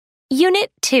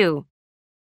Unit 2.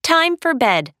 Time for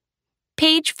bed.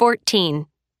 Page 14.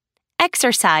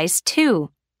 Exercise 2.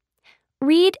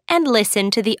 Read and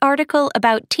listen to the article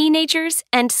about teenagers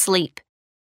and sleep.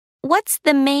 What's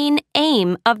the main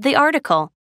aim of the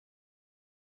article?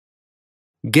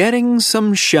 Getting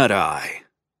some shut-eye.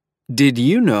 Did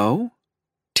you know?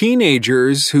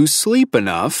 Teenagers who sleep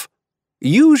enough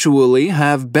usually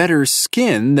have better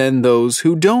skin than those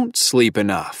who don't sleep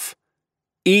enough.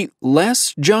 Eat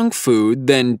less junk food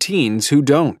than teens who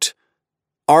don't.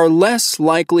 Are less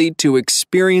likely to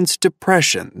experience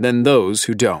depression than those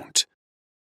who don't.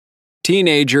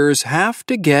 Teenagers have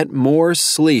to get more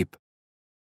sleep.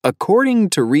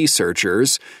 According to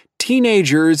researchers,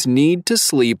 teenagers need to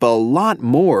sleep a lot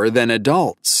more than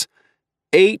adults,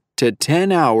 8 to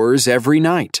 10 hours every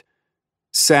night.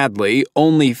 Sadly,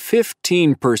 only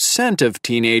 15% of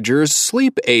teenagers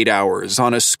sleep 8 hours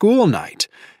on a school night,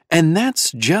 and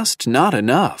that's just not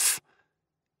enough.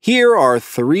 Here are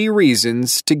 3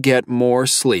 reasons to get more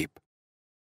sleep.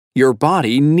 Your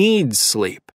body needs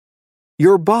sleep.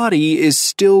 Your body is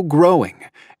still growing,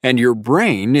 and your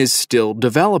brain is still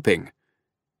developing.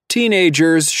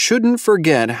 Teenagers shouldn't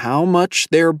forget how much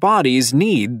their bodies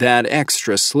need that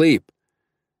extra sleep.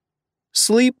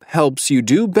 Sleep helps you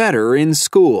do better in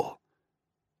school.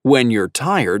 When you're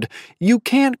tired, you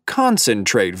can't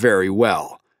concentrate very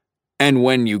well. And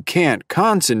when you can't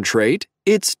concentrate,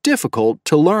 it's difficult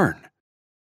to learn.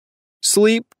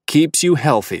 Sleep keeps you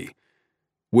healthy.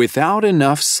 Without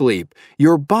enough sleep,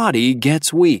 your body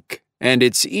gets weak, and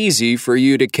it's easy for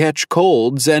you to catch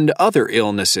colds and other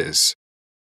illnesses.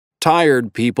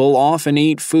 Tired people often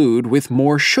eat food with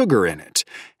more sugar in it,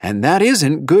 and that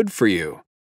isn't good for you.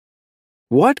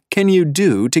 What can you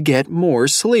do to get more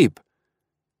sleep?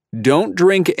 Don't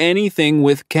drink anything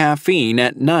with caffeine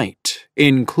at night,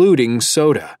 including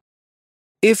soda.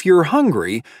 If you're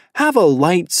hungry, have a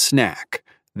light snack.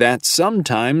 That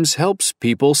sometimes helps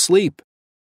people sleep.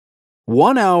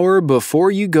 1 hour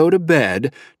before you go to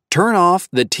bed, turn off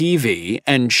the TV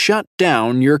and shut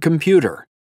down your computer.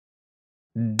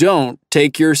 Don't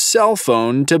take your cell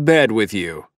phone to bed with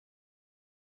you.